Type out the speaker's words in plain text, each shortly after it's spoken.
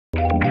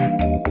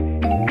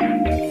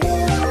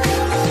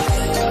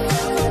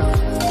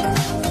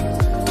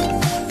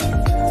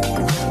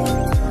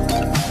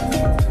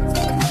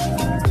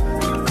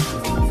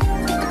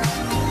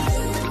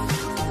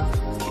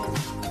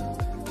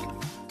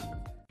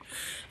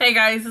Hey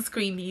guys, it's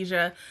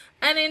Queendija,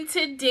 and in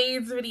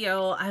today's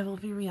video, I will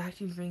be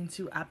reacting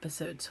to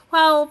episode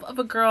 12 of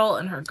A Girl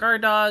and Her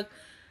Guard Dog.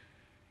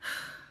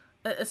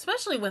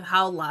 Especially with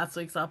how last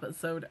week's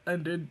episode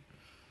ended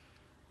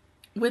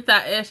with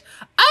that ish.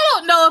 I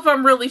don't know if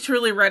I'm really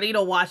truly ready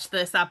to watch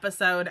this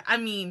episode. I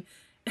mean,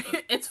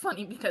 it's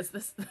funny because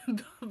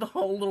the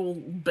whole little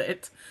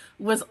bit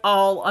was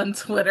all on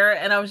Twitter,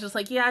 and I was just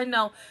like, yeah, I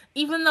know.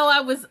 Even though I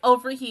was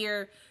over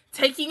here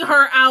taking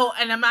her out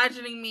and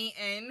imagining me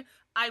in,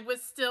 I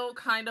was still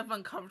kind of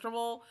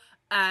uncomfortable,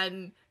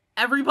 and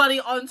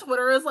everybody on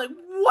Twitter is like,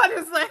 what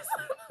is this?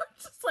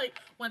 Just like,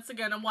 once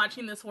again, I'm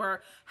watching this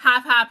where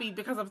half happy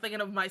because I'm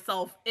thinking of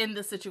myself in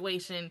the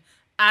situation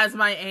as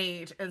my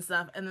age and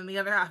stuff, and then the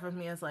other half of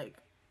me is like,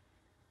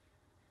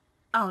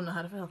 I don't know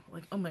how to feel.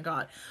 Like, oh my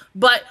god.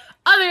 But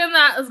other than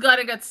that, let's go ahead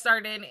and get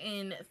started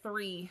in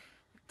 3,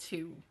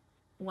 2,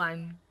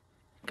 1,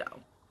 go.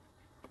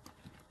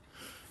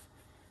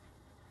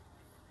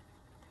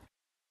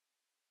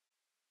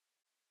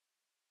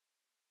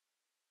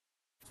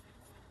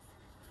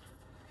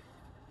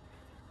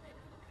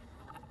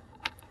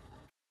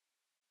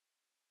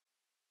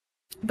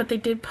 But they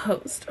did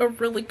post a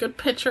really good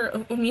picture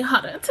of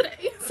Umihara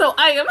today, so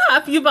I am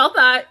happy about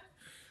that.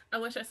 I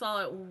wish I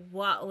saw it.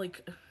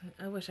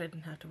 I wish I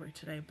didn't have to work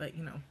today, but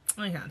you know,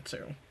 I had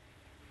to.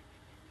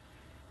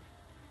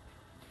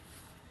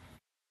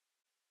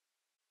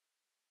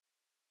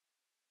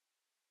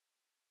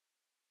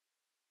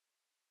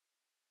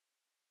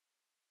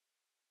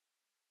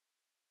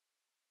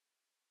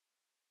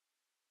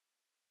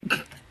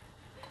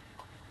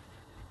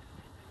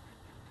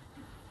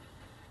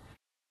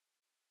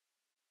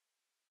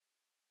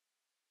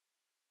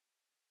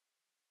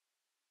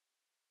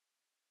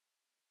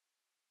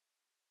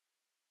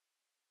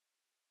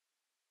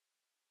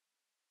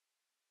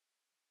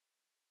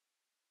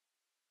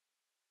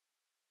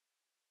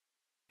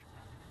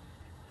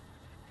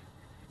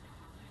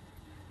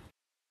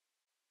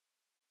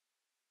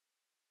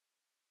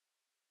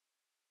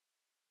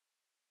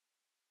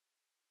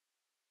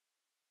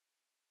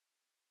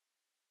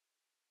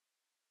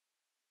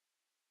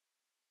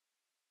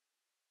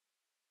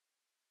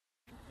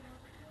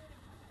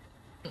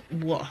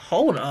 Well,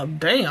 hold up,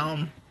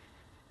 damn.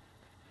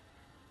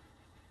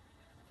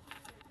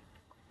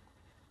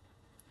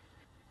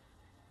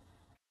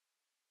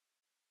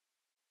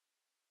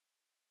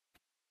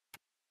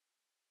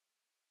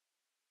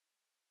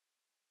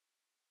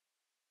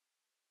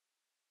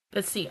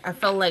 But see, I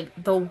felt like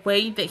the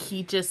way that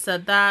he just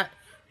said that.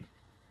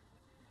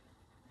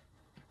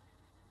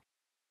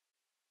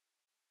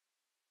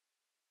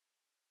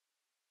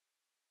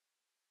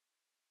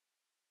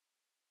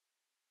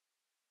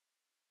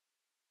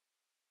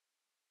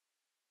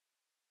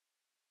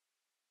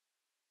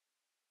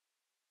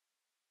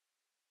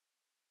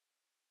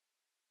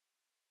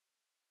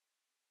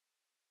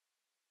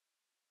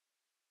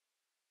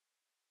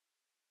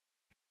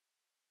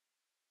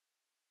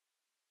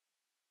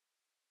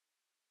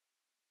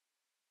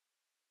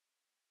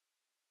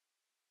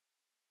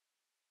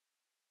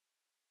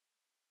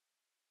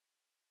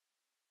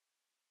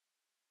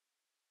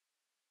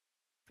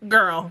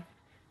 Girl.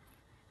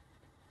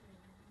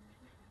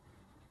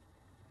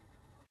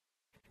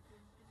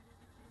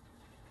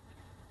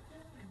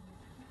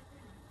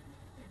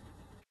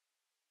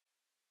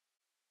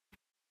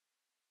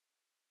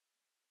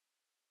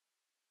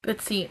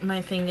 But see,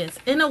 my thing is,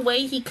 in a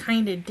way he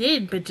kind of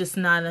did, but just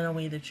not in a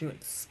way that you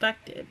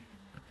expected.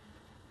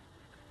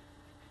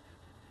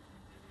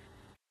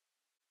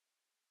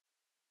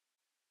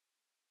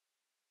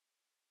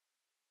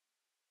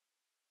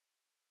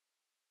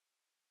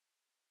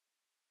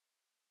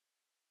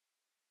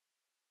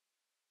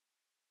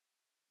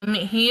 I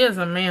mean, he is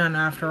a man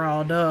after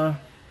all, duh.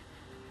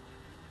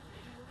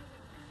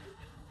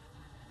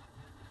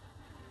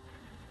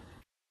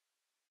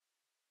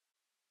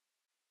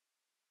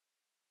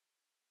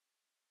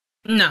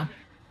 No.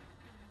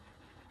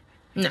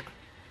 No.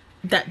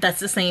 That's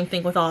the same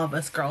thing with all of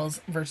us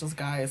girls versus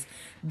guys.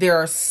 There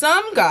are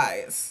some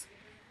guys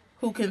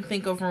who can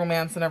think of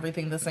romance and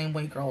everything the same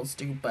way girls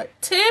do, but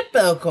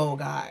typical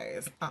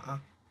guys, I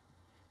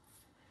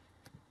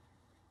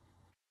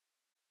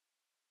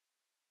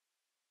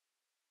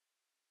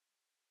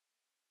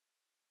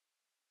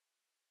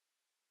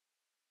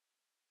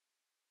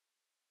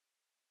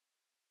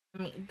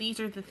mean, these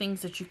are the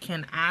things that you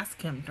can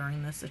ask him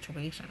during this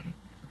situation.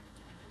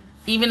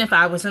 Even if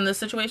I was in this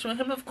situation with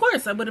him, of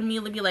course, I would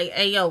immediately be like,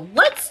 hey, yo,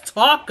 let's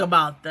talk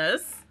about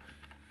this.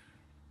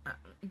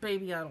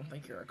 Baby, I don't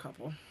think you're a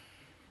couple.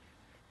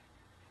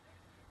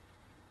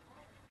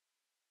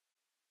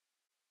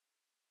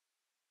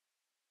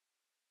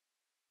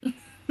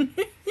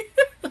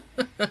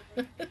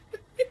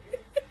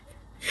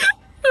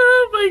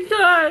 Oh my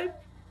god.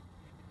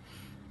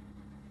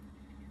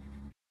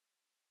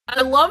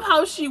 I love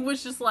how she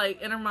was just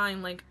like, in her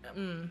mind, like,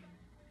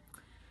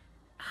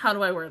 how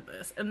do I word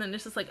this? And then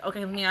it's just like, okay,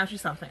 let me ask you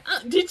something.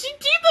 Did you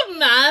do the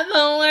math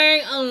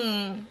homework?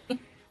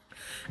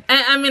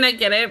 And I mean, I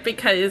get it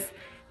because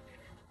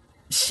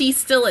she's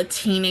still a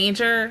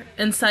teenager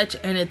and such,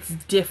 and it's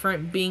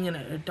different being an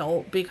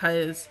adult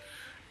because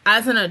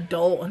as an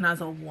adult and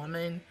as a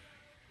woman,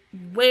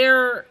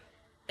 where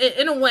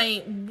in a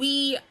way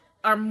we're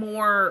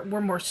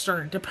more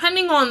stern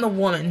depending on the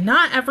woman.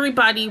 Not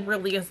everybody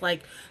really is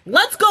like,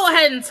 let's go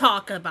ahead and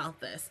talk about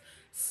this.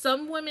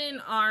 Some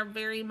women are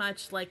very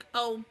much like,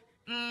 oh,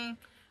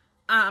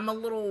 I'm a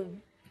little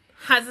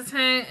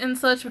hesitant and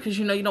such because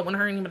you know you don't want to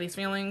hurt anybody's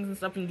feelings and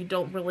stuff, and you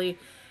don't really,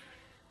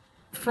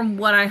 from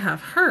what I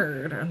have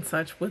heard and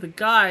such with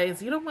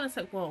guys, you don't want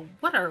to say, well,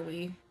 what are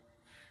we,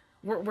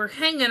 we're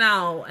hanging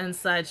out and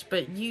such,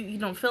 but you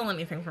don't feel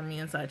anything from me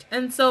and such.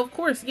 And so of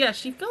course, yeah,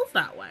 she feels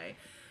that way.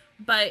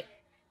 But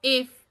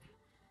if,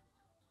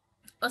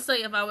 let's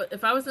say if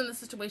I was in this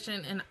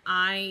situation and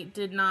I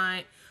did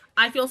not,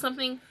 I feel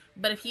something,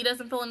 but if he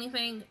doesn't feel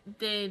anything,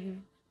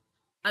 then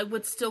I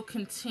would still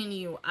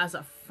continue as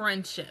a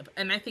friendship.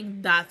 And I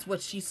think that's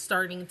what she's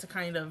starting to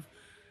kind of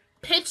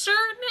picture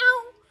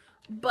now.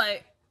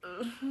 But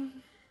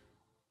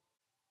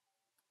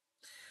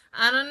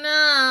I don't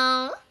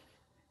know.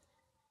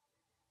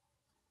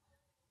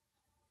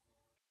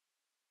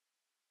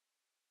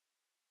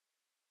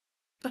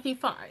 But he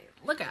fine.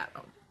 Look at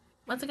him.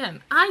 Once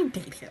again, I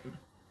date him.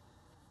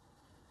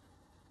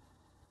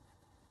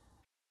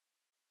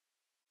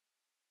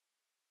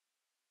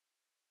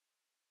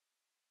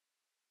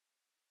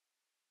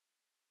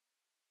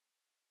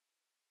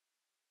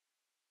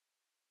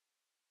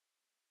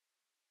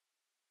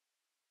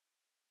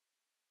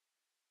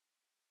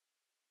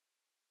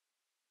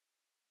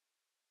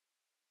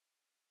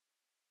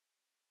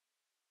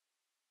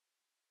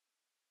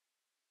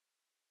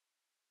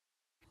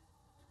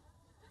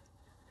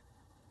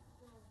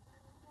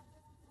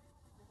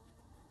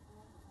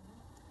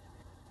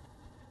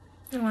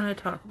 I want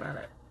to talk about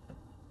it.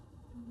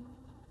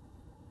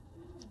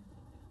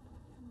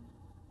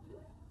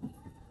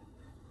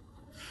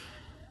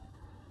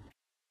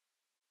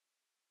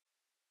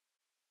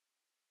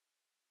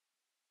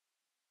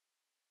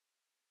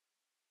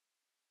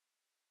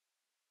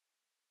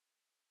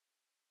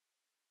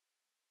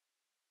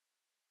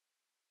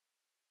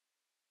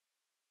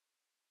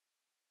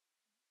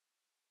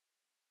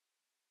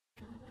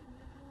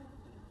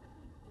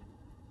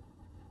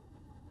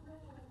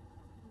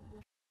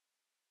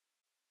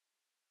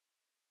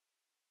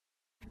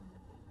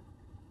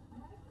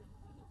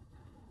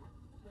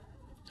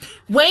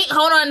 Wait,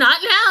 hold on, not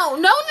now.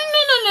 No, no,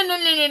 no, no, no,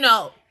 no, no, no,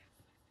 no.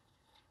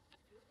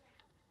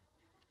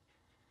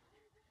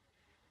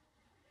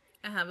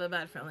 I have a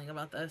bad feeling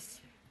about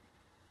this.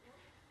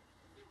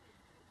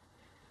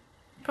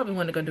 Probably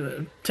want to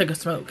go take a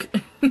smoke.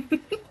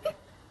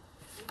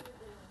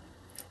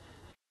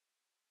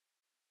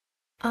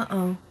 Uh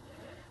oh.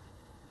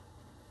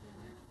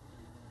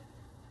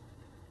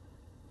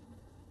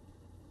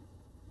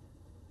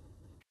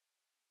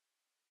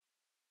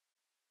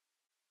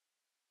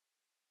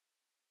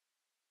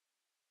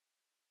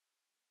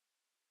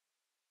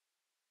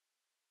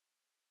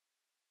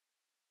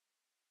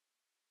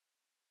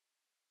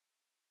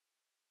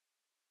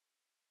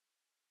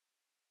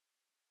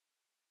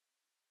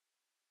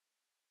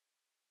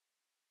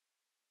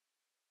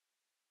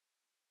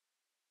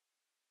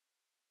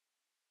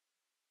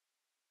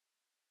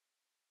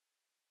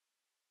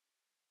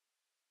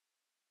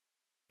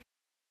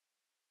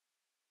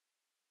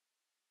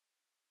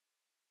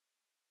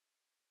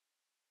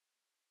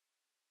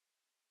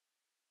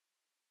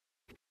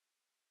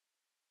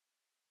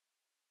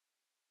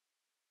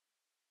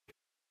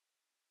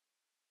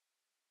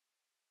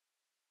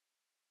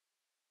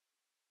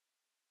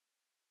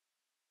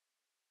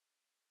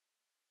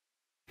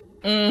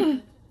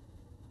 Mm.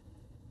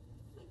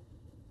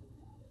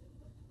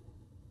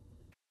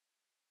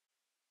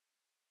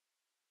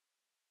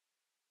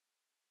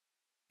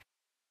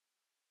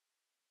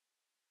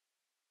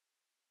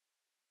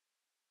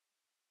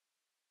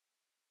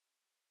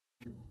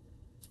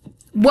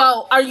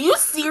 Whoa, are you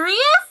serious?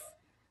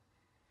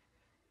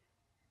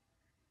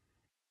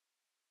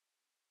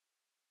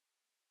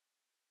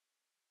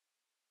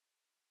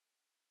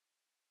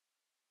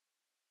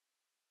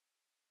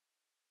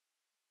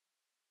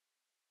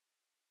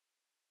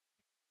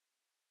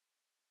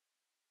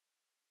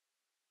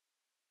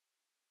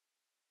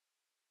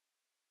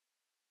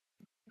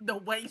 The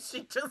way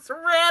she just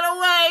ran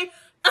away.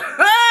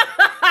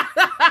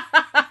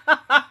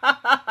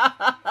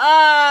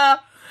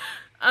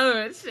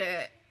 Oh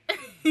shit.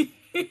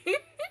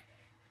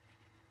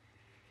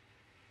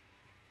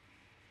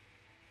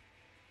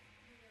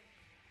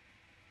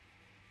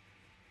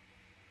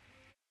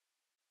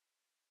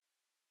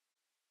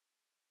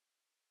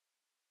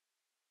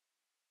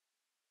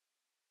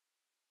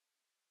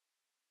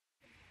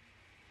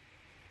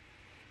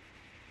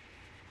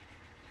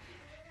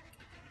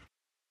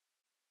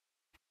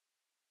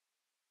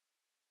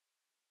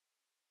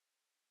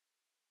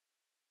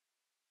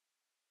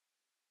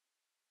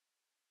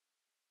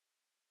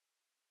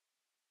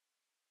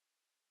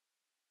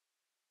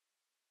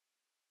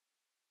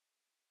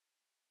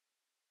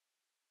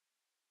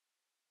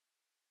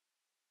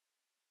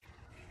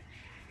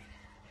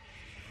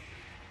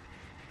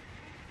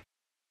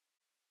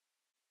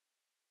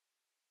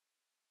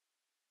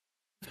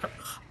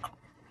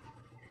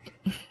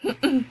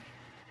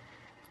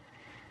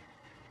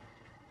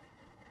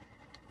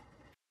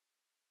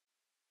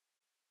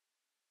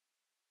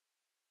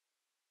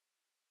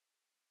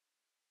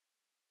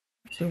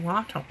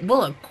 Toronto.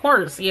 Well, of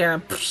course, yeah.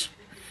 Psh.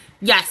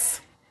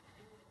 Yes.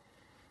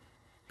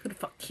 Who the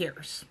fuck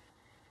cares?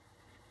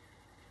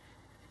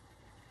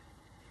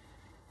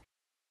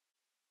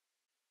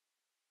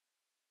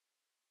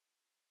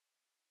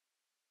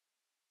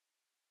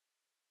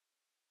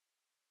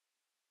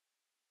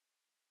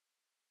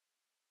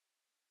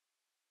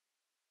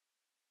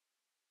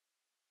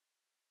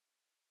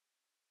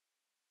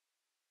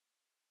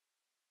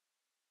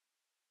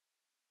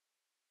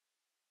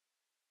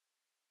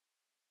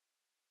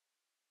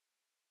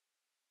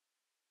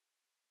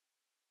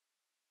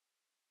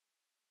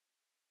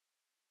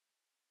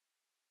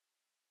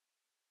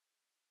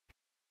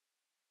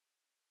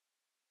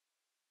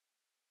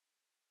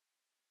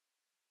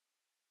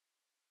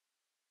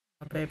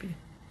 Oh, baby.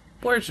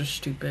 Boys are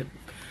stupid.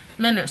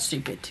 Men are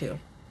stupid too.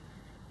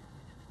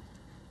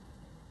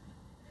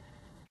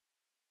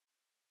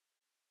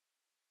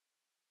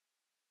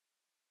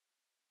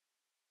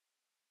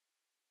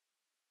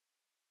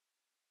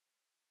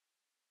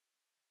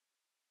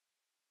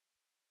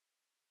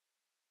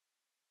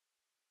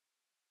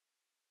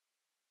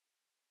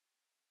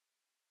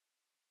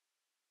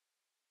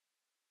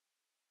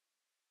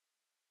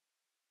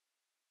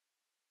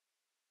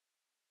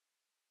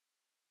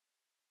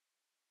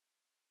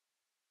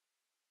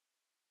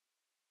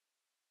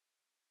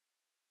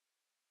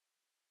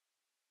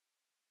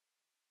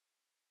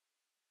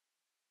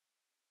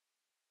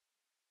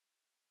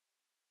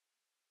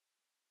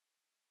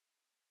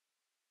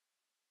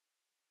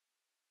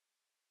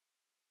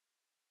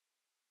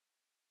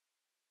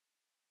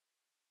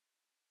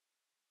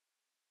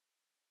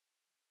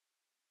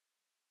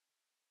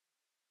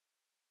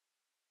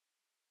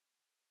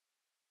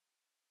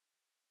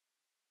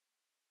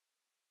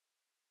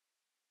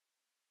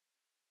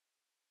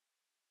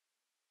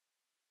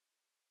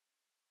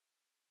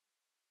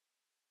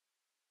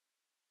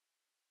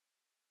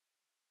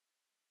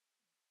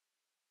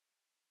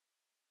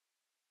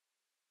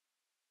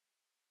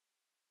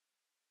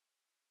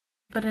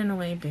 But in a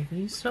way, baby,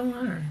 you still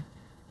are.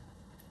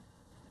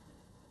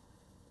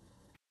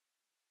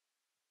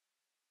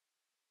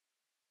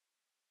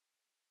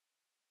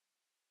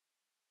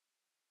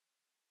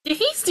 Did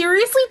he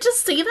seriously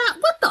just say that?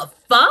 What the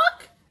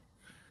fuck?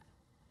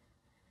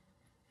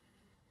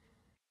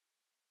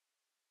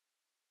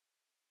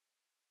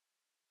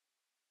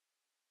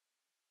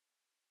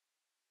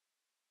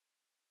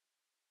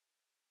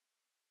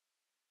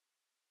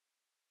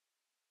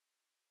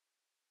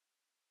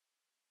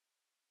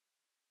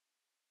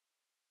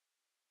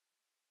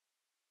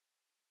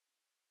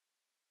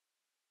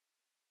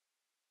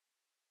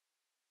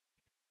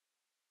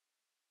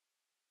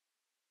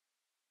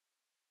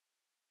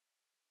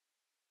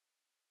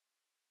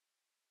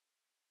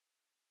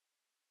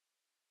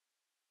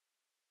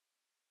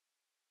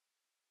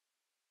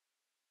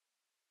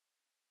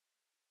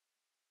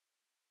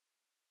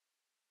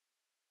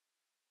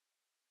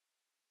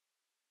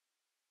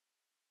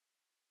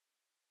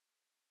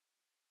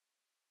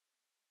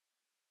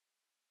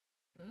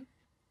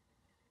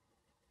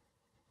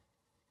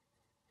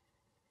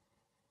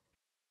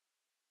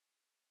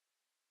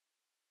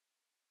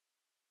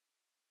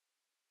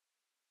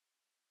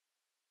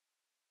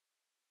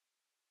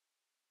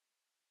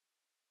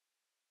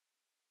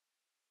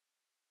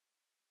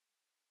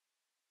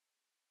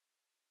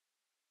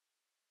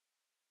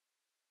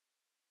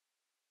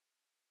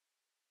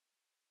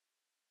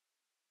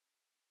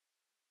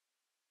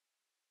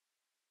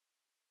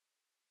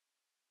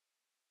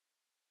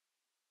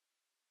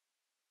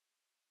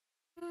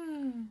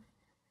 Hmm.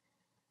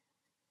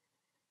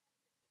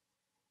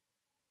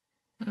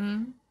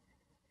 Hmm.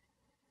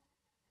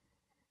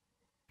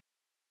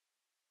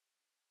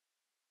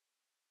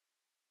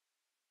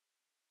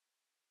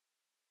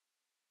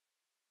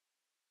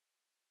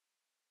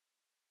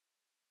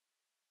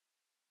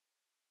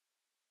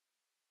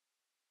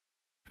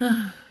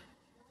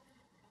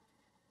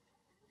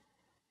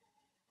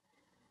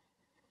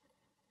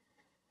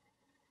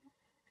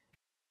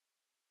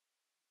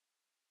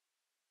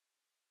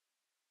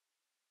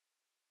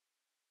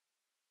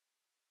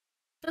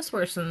 That's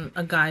worse than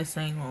a guy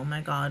saying, "Oh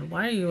my god,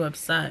 why are you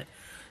upset?"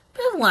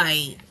 But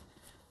like,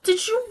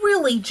 did you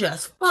really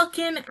just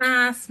fucking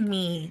ask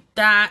me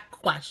that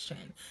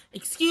question?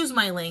 Excuse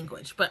my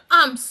language, but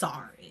I'm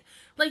sorry.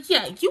 Like,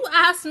 yeah, you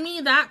asked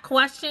me that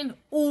question.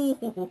 Ooh.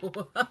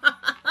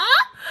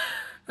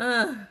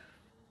 Ugh.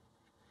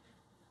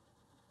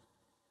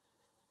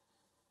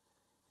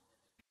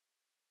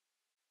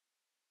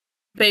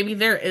 Baby,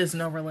 there is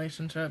no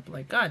relationship.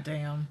 Like,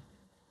 goddamn.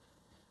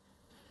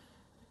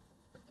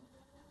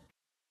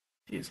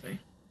 Excuse me.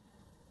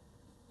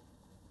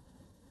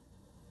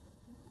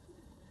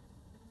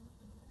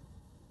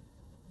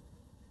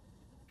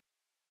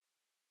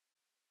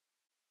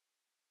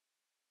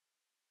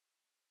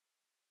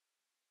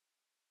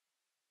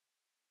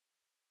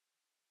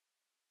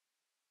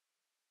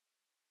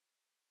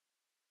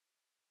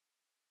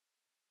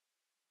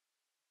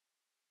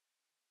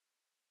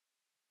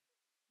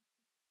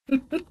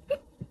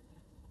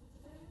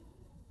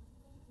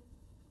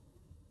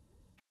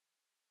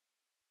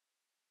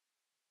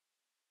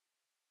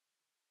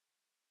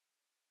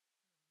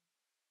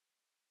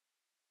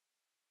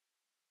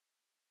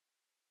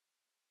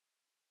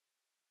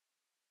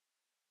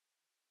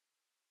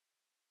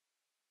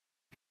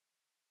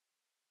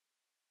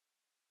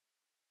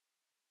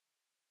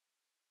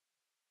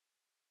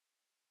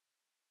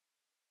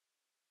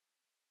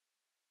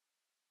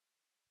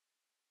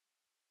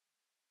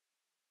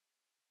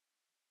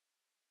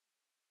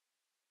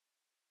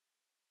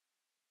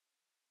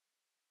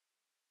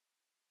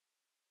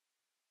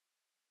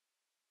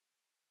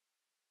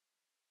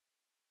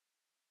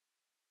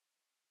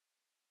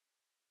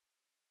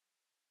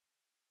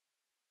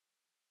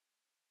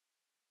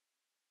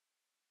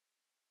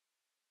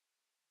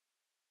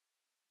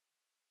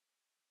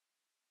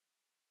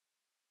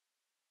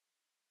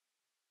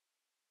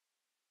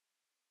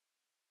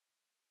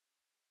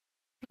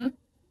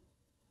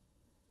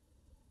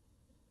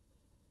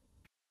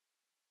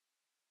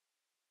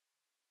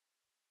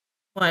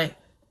 What?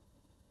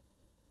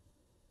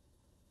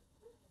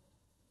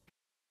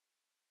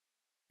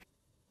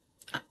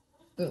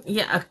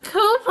 Yeah, a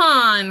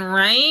coupon,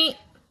 right?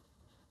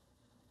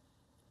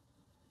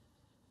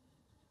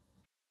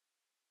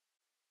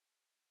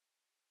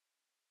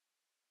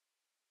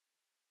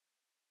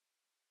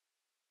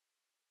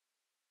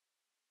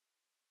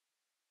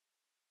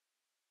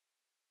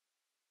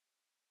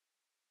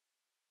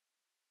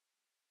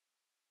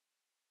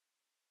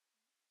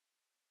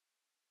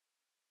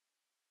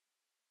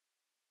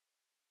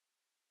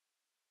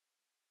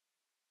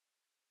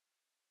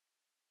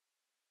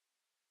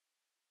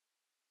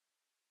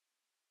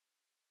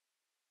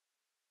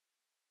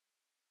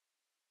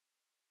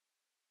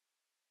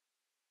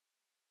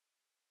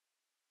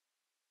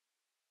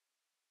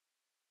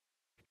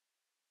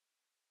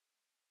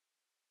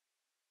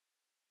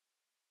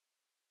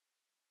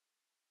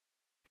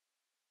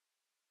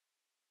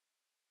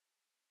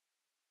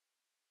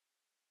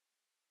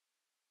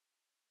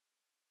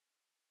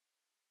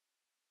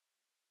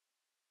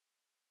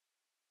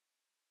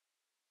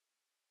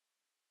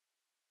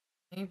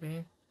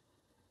 Maybe.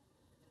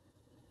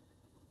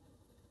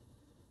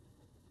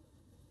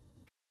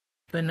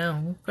 But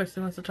no, of course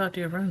he wants to talk to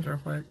your friends real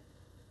quick.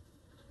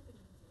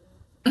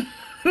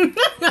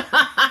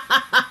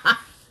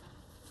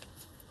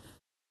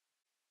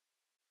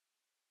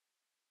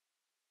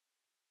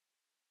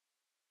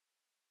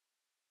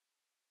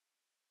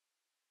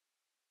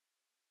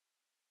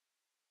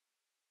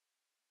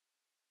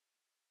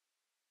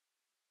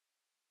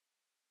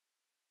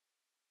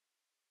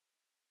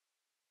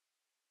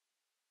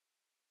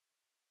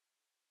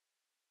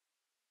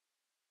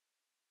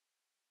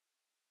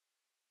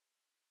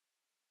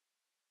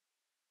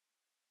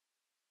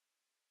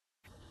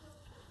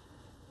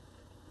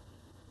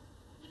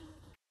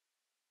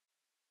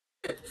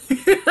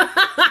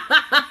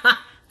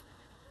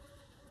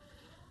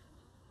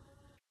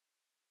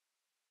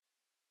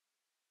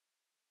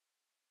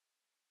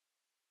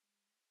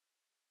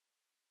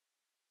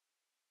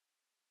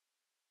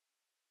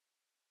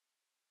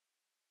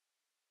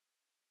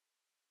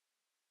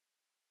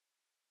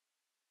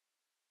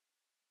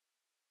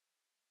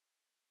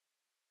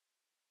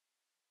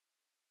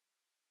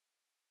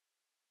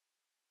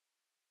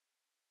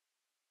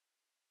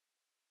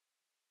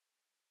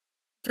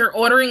 You're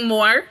ordering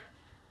more?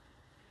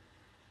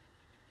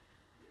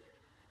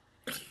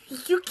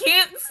 You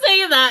can't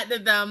say that to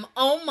them.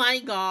 Oh my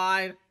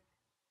god.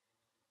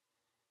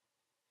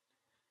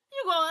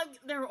 You go like,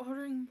 they're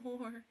ordering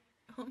more.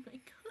 Oh my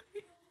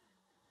god.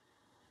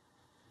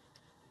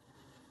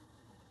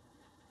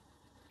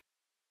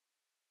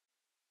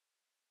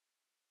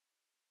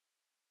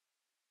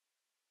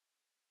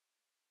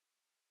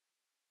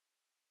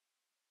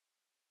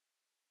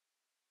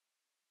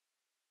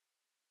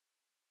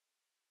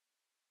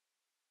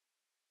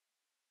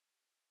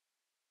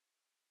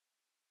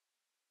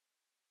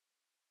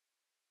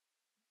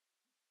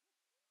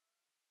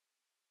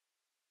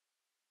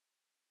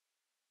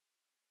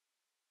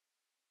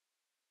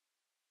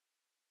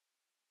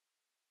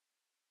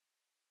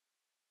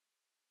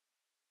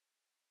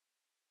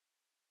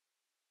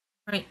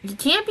 Right. You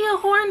can't be a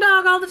horn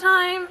dog all the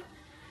time.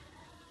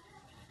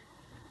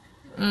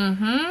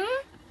 Mm-hmm.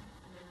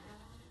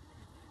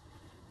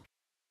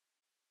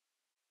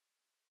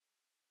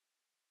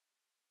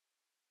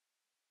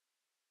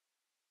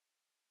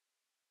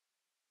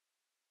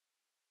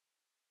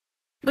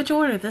 But you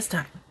ordered this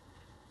time.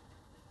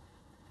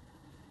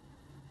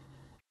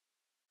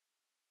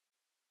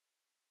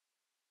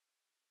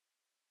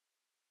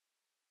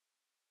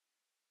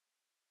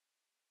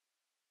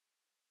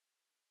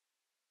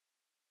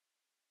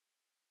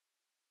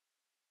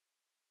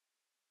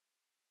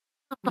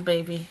 Oh,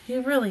 baby,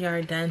 you really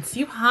are dense.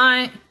 You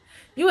hot.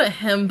 You a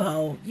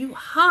himbo. You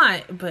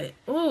hot, but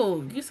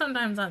ooh, you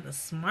sometimes not the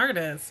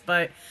smartest.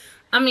 But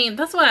I mean,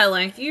 that's why I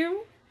like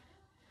you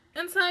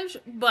and such.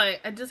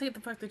 But I just hate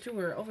the fact that you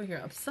were over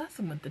here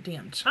obsessing with the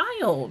damn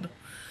child.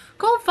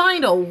 Go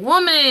find a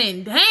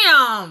woman.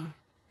 Damn.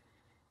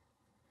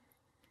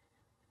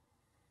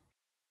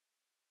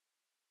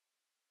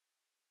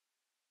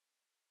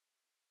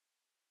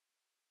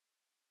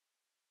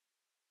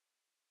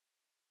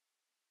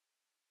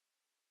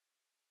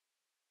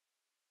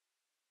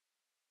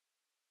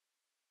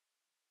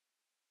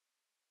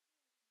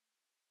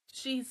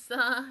 Jesus.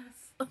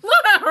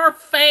 Look at her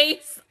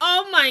face.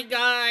 Oh my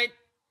god.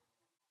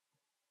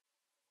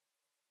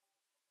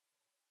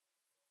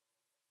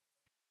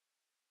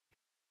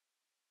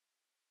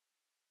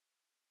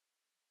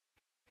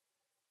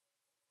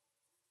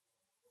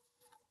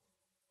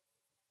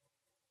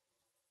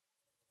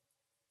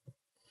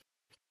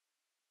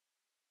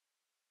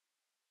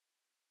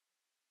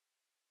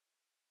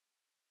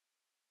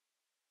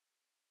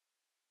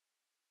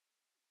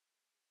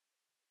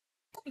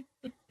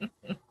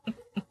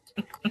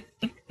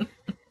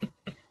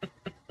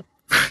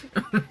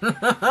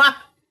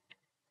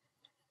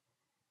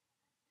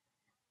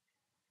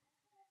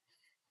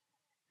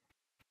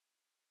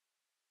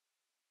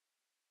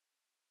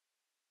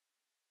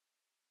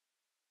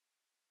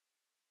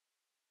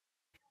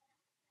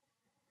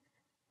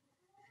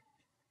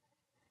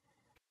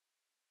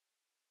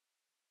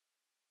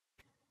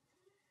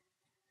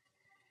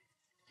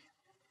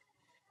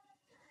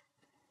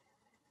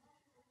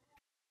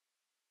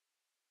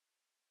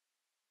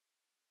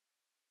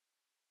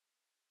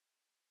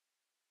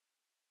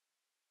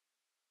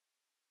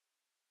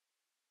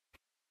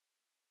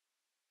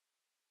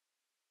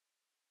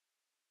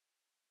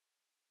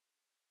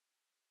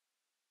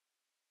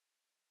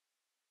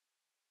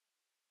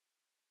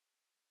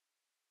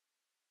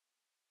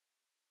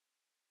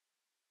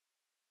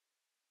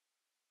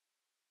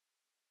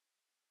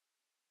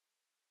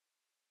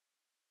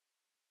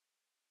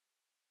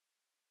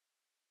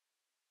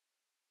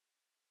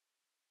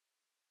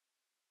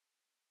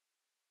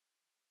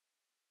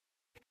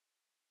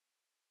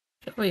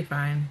 It'll be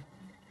fine.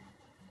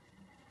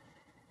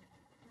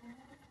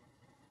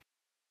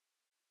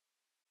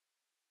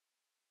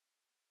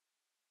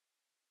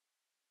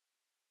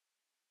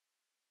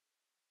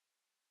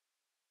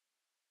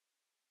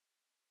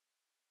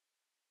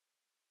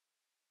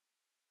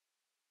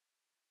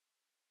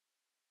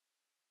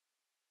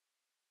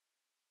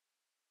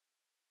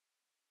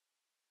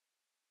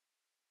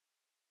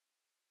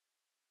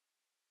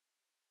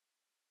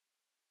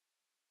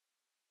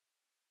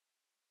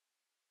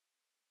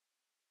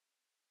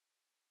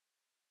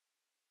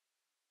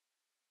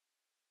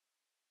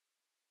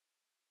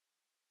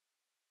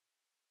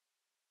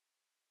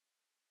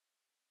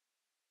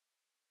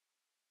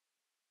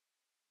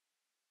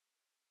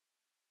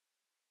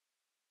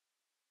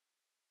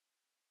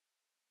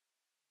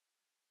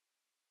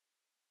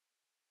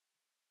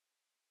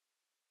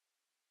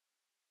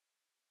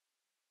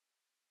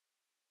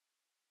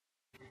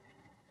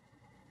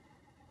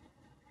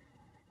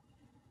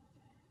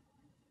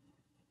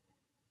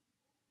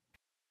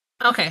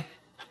 Okay.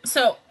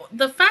 So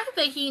the fact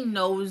that he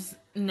knows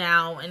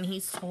now and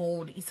he's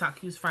told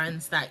Isaku's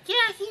friends that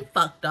yeah, he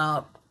fucked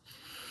up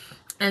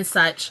and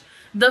such.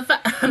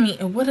 I mean,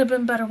 it would have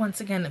been better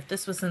once again if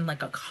this was in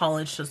like a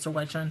college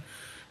situation.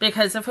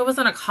 Because if it was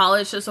in a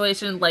college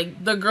situation,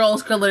 like the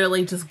girls could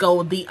literally just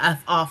go the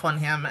F off on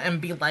him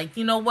and be like,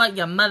 you know what,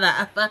 your mother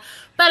effer,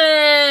 but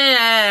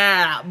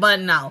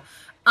no.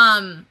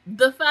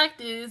 The fact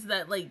is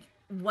that like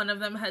one of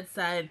them had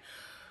said,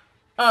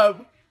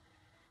 um,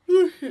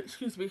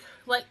 excuse me,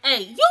 like,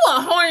 hey, you a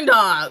horn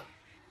dog.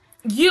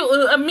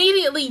 You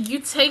immediately you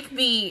take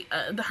the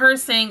her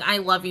saying I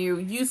love you,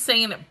 you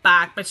saying it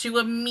back, but you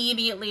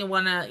immediately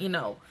want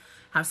to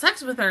have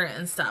sex with her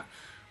and stuff.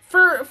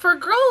 For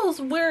girls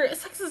where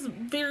sex is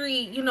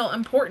very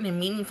important and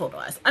meaningful to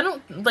us, I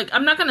don't like.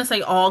 I'm not gonna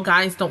say all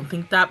guys don't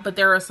think that, but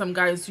there are some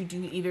guys who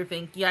do either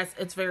think yes,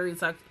 it's very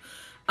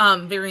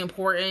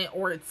important,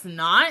 or it's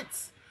not.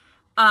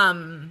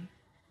 Um,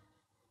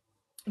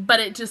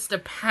 but it just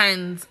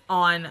depends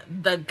on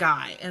the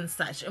guy and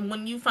such. And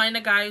when you find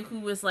a guy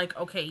who is like,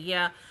 okay,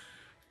 yeah,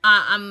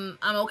 I'm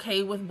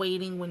okay with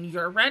waiting when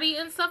you're ready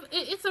and stuff,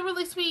 it's a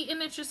really sweet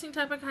and interesting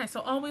type of guy.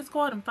 So always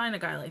go out and find a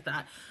guy like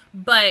that.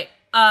 But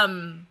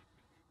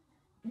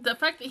the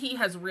fact that he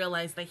has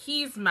realized that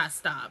he's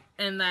messed up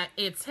and that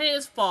it's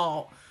his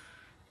fault,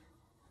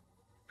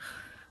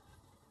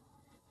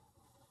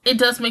 it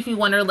does make me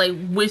wonder, like,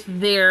 with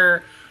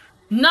their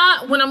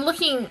not when I'm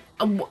looking,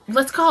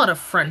 let's call it a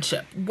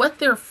friendship, what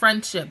their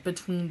friendship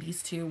between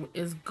these two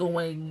is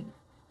going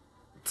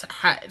to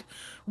head.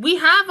 We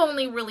have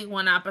only really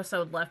one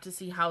episode left to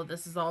see how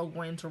this is all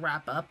going to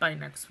wrap up by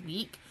next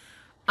week.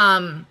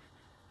 Um,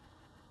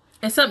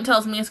 and something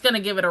tells me it's gonna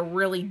give it a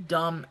really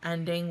dumb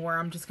ending where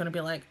I'm just gonna be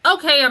like,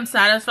 okay, I'm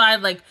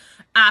satisfied. Like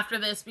after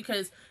this,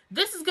 because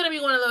this is gonna be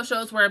one of those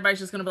shows where everybody's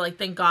just gonna be like,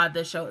 thank God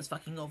this show is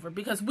fucking over,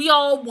 because we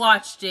all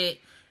watched it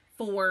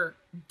for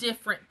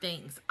different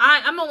things.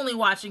 I'm only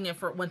watching it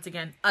for, once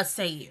again, a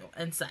Seiyu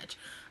and such.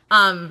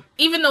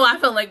 Even though I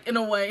felt like in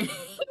a way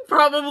he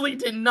probably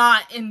did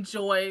not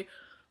enjoy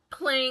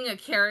playing a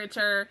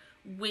character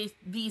with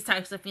these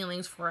types of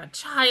feelings for a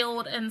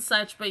child and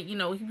such, but he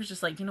was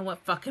just like, you know what,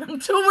 fuck it, I'm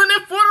doing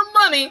it for the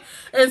money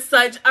and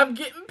such. I'm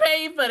getting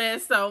paid for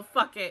this, so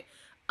fuck it.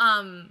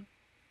 Um,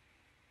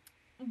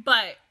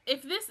 but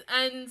if this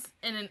ends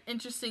in an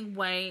interesting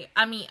way,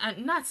 I mean,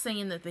 I'm not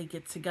saying that they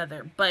get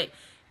together, but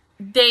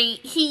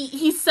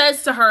he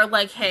says to her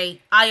like,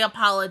 hey, I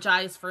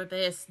apologize for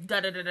this, da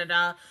da da da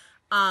da.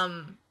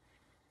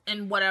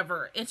 and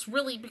whatever. It's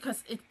really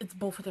because it's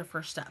both of their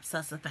first steps.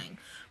 That's the thing.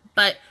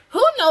 But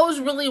who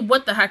knows really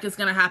what the heck is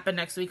going to happen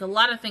next week. A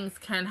lot of things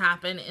can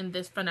happen in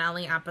this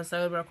finale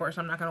episode, but of course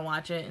I'm not going to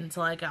watch it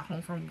until I get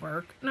home from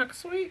work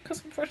next week,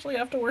 because unfortunately I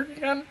have to work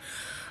again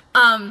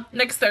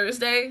next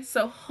Thursday.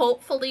 So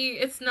hopefully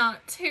it's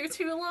not too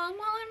long while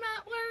I'm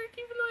at work,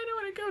 even though I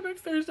don't want to go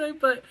next Thursday.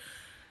 But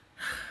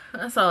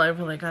that's all I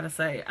really gotta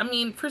say. I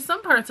mean, for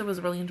some parts it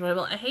was really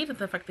enjoyable. I hated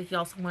the fact that he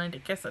also wanted to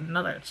kiss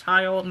another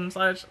child and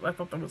such. I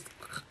thought that was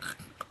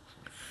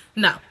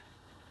no.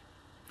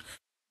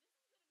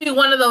 Be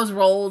one of those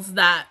roles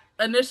that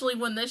initially,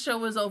 when this show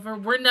was over,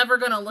 we're never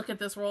gonna look at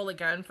this role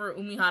again for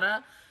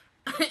Umihara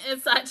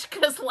and such,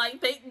 because, like,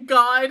 thank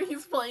God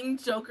he's playing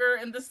Joker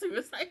in the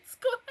Suicide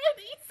Squad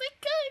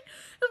isekai.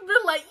 And been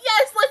like,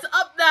 yes, let's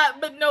up that,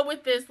 but no,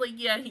 with this, like,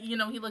 yeah, he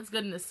looks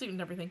good in the suit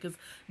and everything, because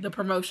the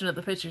promotion of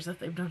the pictures that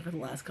they've done for the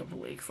last couple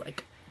of weeks,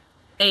 like,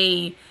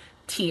 A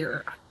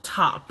tier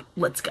top,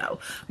 let's go.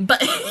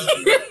 But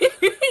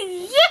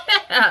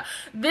yeah,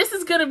 this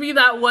is gonna be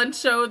that one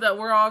show that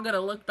we're all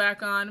gonna look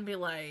back on and be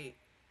like,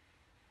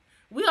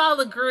 we all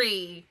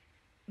agree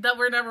that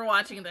we're never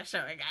watching this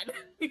show again.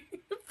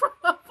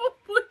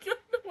 Probably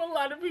a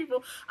lot of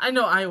people. I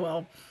know I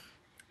will.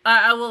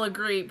 I will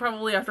agree.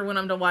 Probably after when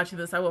I'm done watching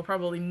this, I will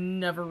probably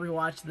never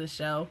rewatch this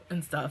show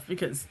and stuff,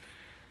 because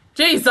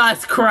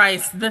Jesus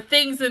Christ, the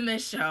things in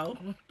this show.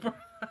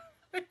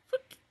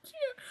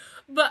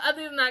 But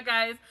other than that,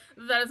 guys,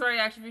 that is our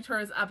reaction view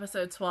towards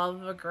episode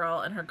 12 of A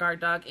Girl and Her Guard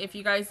Dog. If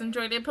you guys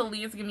enjoyed it,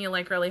 please give me a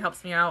like. It really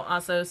helps me out.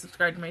 Also,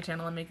 subscribe to my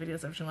channel and make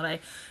videos every single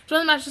day. Join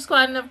the Master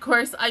Squad, and of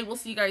course, I will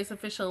see you guys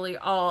officially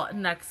all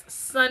next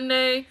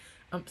Sunday.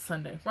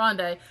 Wrong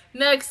day.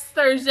 Next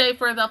Thursday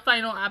for the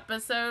final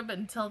episode. But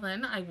until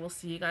then, I will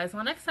see you guys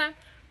all next time.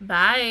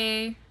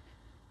 Bye.